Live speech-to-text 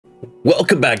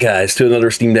Welcome back, guys, to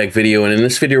another Steam Deck video, and in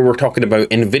this video we're talking about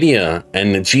NVIDIA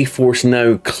and Geforce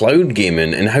Now cloud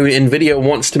gaming and how NVIDIA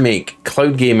wants to make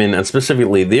cloud gaming, and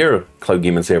specifically their cloud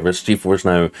gaming service, Geforce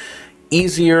Now,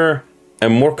 easier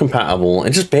and more compatible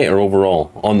and just better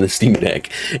overall on the Steam Deck.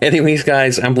 Anyways,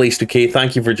 guys, I'm Blaze2K.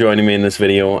 Thank you for joining me in this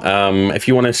video. If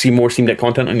you want to see more Steam Deck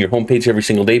content on your homepage every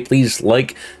single day, please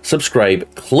like,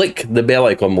 subscribe, click the bell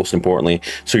icon most importantly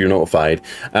so you're notified,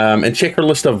 and check our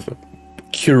list of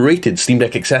curated Steam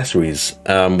Deck accessories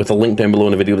with a link down below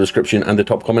in the video description and the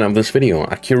top comment of this video.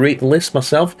 I curate the list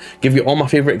myself, give you all my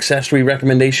favorite accessory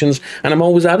recommendations, and I'm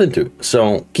always adding to it.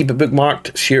 So keep it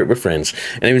bookmarked, share it with friends.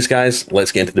 Anyways, guys,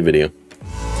 let's get into the video.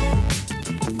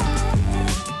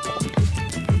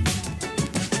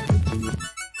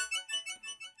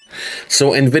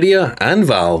 So NVIDIA and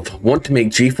Valve want to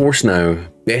make Geforce Now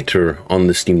better on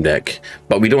the Steam Deck,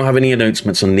 but we don't have any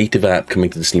announcements on native app coming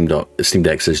to the Steam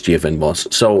Deck, says GFN Boss.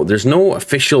 So there's no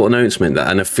official announcement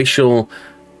that an official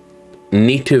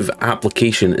native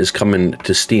application is coming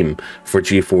to Steam for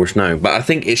Geforce Now, but I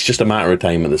think it's just a matter of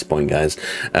time at this point, guys.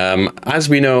 As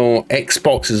we know,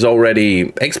 Xbox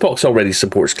already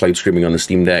supports cloud streaming on the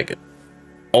Steam Deck.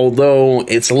 Although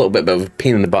it's a little bit of a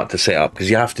pain in the butt to set up, because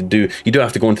you do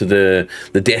have to go into the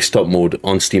desktop mode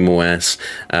on SteamOS,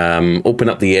 open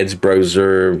up the Edge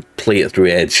browser, play it through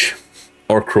Edge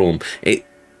or Chrome.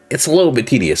 It's a little bit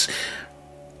tedious.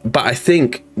 But I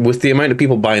think with the amount of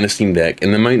people buying a Steam Deck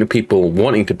and the amount of people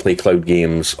wanting to play cloud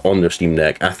games on their Steam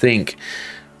Deck, I think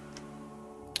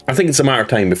it's a matter of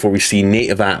time before we see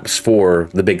native apps for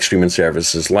the big streaming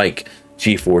services like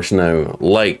Geforce Now,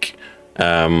 like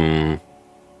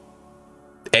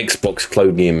Xbox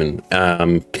cloud gaming,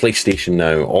 PlayStation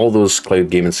Now, all those cloud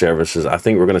gaming services. I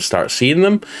think we're going to start seeing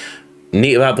them.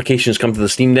 Native applications come to the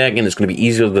Steam Deck, and it's going to be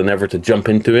easier than ever to jump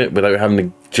into it without having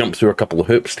to jump through a couple of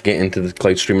hoops to get into the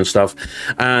cloud streaming stuff.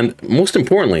 And most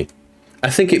importantly, I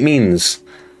think it means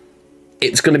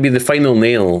it's going to be the final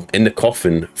nail in the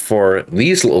coffin for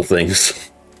these little things.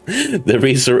 The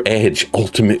Razer Edge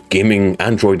Ultimate Gaming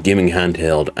Android Gaming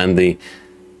Handheld and the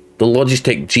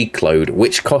Logitech G Cloud,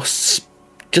 which costs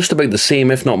just about the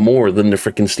same, if not more, than the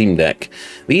freaking Steam Deck.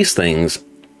 These things,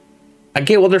 I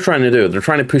get what they're trying to do. They're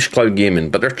trying to push cloud gaming,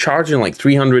 but they're charging like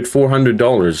 $300,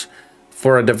 $400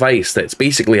 for a device that's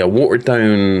basically a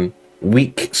watered-down,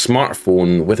 weak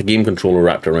smartphone with a game controller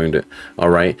wrapped around it, all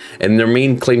right? And their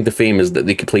main claim to fame is that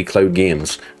they can play cloud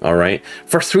games, all right?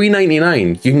 For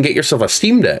 $399, you can get yourself a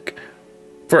Steam Deck.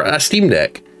 For a Steam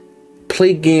Deck,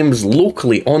 play games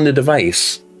locally on the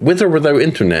device, with or without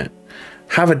internet.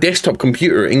 Have a desktop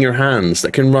computer in your hands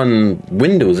that can run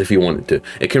Windows if you wanted to.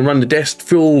 It can run the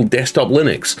full desktop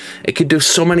Linux. It could do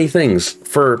so many things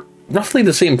for roughly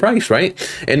the same price, right?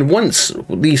 And once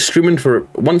these game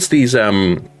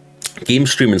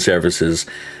streaming services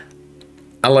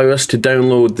allow us to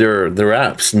download their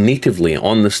apps natively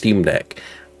on the Steam Deck,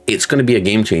 it's going to be a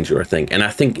game changer, I think. And I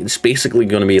think it's basically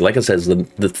going to be, like I said,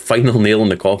 the final nail in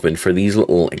the coffin for these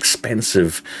little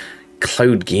expensive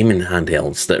cloud gaming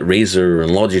handhelds that Razer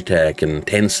and Logitech and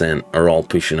Tencent are all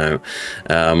pushing out.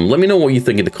 Let me know what you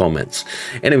think in the comments.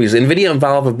 Anyways, NVIDIA and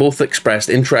Valve have both expressed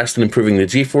interest in improving the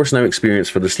Geforce Now experience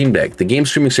for the Steam Deck. The game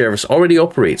streaming service already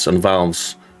operates on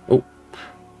Valve's...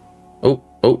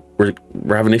 we're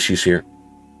having issues here.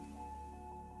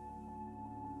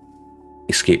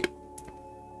 Escape.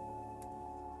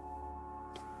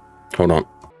 Hold on.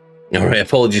 Alright,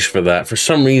 apologies for that. For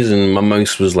some reason, my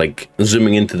mouse was like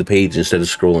zooming into the page instead of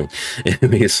scrolling.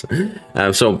 Anyways,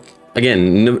 so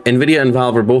again, NVIDIA and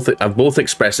Valve have both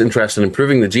expressed interest in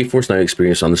improving the Geforce Now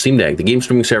experience on the Steam Deck. The game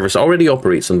streaming service already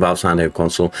operates on Valve's handheld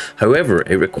console. However,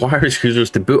 it requires users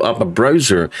to boot up a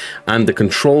browser, and the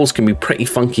controls can be pretty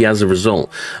funky as a result.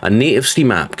 A native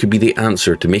Steam app could be the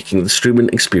answer to making the streaming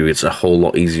experience a whole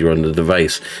lot easier on the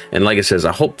device. And like I said,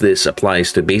 I hope this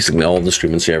applies to basically all the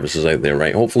streaming services out there,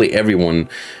 right? Hopefully everyone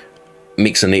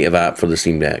makes a native app for the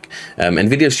Steam Deck.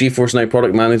 NVIDIA's Geforce Now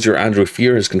product manager Andrew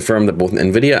Fear has confirmed that both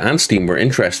NVIDIA and Steam were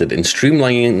interested in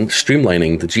streamlining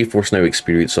the Geforce Now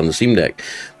experience on the Steam Deck.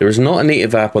 There is not a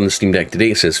native app on the Steam Deck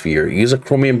today, says Fear. Use a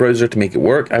Chromium browser to make it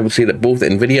work. I would say that both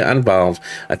NVIDIA and Valve,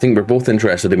 I think we're both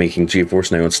interested in making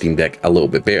Geforce Now on Steam Deck a little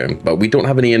bit better, but we don't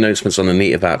have any announcements on a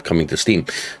native app coming to Steam.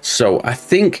 So I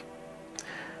think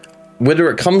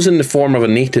whether it comes in the form of a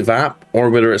native app or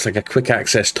whether it's like a quick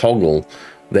access toggle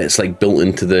that's like built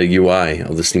into the UI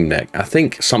of the Steam Deck, I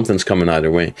think something's coming either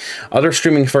way. Other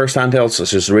streaming first handhelds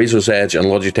such as Razer's Edge and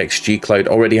Logitech's G Cloud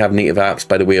already have native apps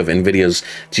by the way of NVIDIA's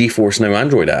Geforce Now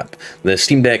Android app. The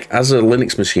Steam Deck as a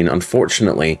Linux machine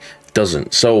unfortunately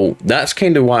doesn't. So that's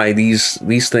kind of why these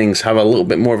things have a little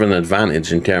bit more of an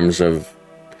advantage in terms of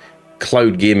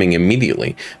cloud gaming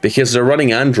immediately, because they're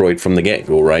running Android from the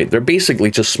get-go, right? They're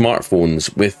basically just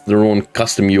smartphones with their own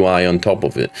custom UI on top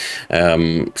of it.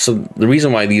 So the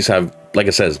reason why these have, like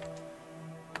I said,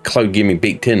 cloud gaming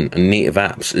baked in and native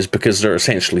apps is because they're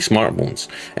essentially smartphones,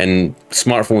 and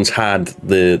smartphones had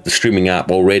the streaming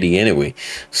app already anyway.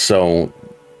 So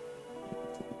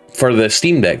for the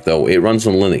Steam Deck, though, it runs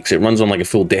on Linux. It runs on like a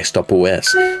full desktop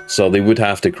OS. So they would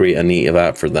have to create a native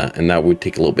app for that, and that would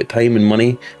take a little bit of time and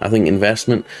money, I think,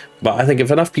 investment. But I think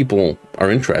if enough people are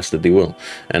interested, they will.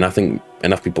 And I think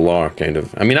enough people are, kind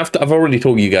of. I mean, I've already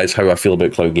told you guys how I feel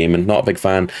about cloud gaming. Not a big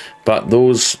fan, but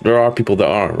there are people that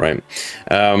are, right?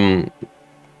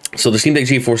 So the Steam Deck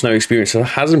Geforce Now experience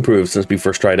has improved since we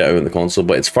first tried it out on the console,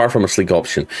 but it's far from a sleek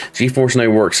option. Geforce Now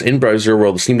works in browser,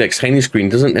 while the Steam Deck's tiny screen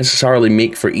doesn't necessarily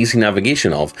make for easy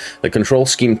navigation of. The control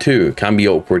scheme too can be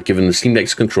awkward, given the Steam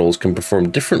Deck's controls can perform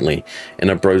differently in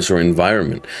a browser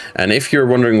environment. And if you're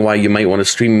wondering why you might want to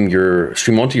stream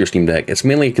onto your Steam Deck, it's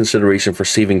mainly a consideration for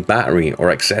saving battery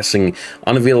or accessing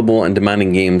unavailable and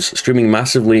demanding games. Streaming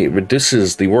massively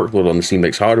reduces the workload on the Steam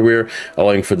Deck's hardware,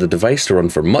 allowing for the device to run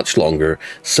for much longer.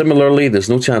 Similarly, there's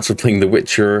no chance of playing The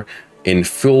Witcher in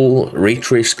full ray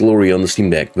trace glory on the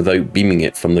Steam Deck without beaming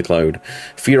it from the cloud.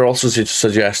 Fear also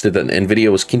suggested that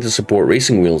NVIDIA was keen to support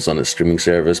racing wheels on its streaming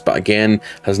service, but again,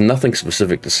 has nothing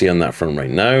specific to say on that front right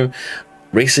now.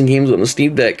 Racing games on the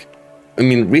Steam Deck, I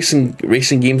mean,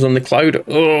 racing games on the cloud,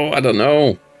 oh, I don't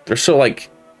know. They're so,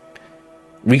 like,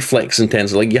 reflex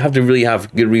intensive. Like, you have to really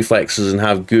have good reflexes and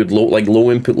have good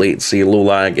low input latency, low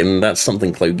lag, and that's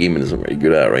something cloud gaming isn't very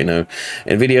good at right now.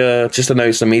 NVIDIA just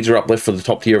announced a major uplift for the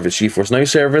top tier of its GeForce Now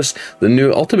service. The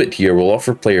new Ultimate tier will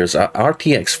offer players a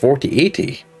RTX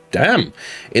 4080, damn,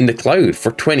 in the cloud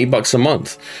for $20 a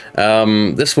month.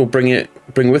 This will bring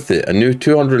with it a new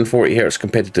 240Hz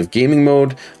competitive gaming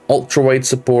mode, ultra-wide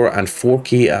support, and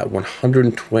 4K at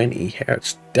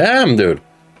 120Hz. Damn, dude.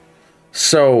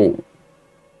 So,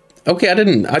 okay,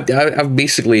 I've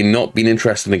basically not been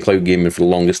interested in cloud gaming for the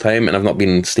longest time, and I've not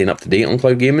been staying up to date on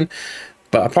cloud gaming.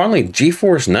 But apparently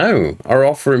GeForce Now are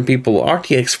offering people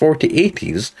RTX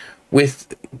 4080s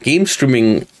with game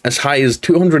streaming as high as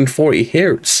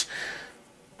 240Hz.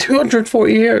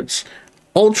 240Hz.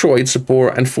 Ultra-wide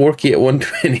support and 4K at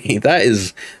 120. That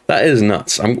is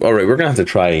nuts. Alright, we're gonna have to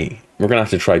try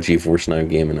GeForce Now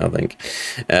gaming, I think.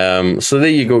 So there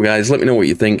you go, guys. Let me know what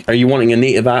you think. Are you wanting a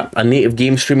native app, a native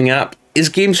game streaming app? Is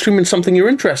game streaming something you're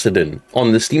interested in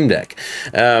on the Steam Deck?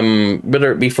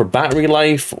 Whether it be for battery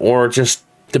life or just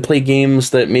to play games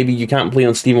that maybe you can't play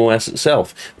on SteamOS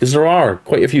itself. Because there are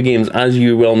quite a few games, as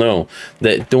you well know,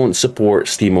 that don't support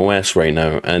SteamOS right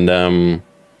now. And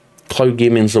cloud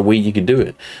gaming is a way you could do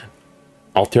it.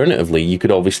 Alternatively, you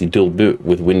could obviously dual boot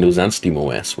with Windows and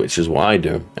SteamOS, which is what I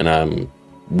do, and I'm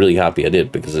really happy I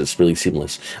did because it's really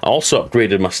seamless. I also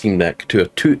upgraded my Steam Deck to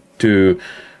 3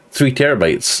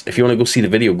 terabytes. If you want to go see the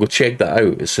video, go check that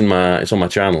out. It's on my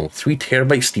channel. 3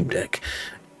 terabyte Steam Deck.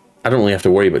 I don't really have to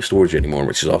worry about storage anymore,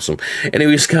 which is awesome.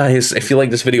 Anyways, guys, if you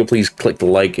like this video, please click the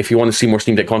like. If you want to see more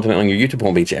Steam Deck content on your YouTube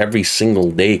homepage every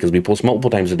single day, because we post multiple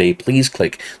times a day, please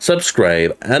click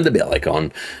subscribe and the bell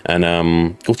icon.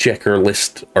 And go check our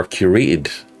list, our curated,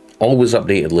 always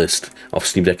updated list of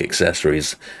Steam Deck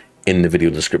accessories in the video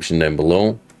description down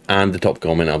below and the top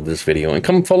comment of this video. And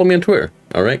come follow me on Twitter,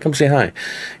 alright? Come say hi.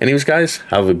 Anyways, guys,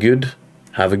 have a good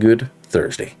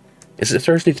Thursday. Is it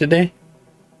Thursday today?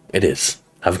 It is.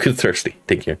 Have a good Thursday.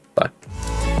 Take care. Bye.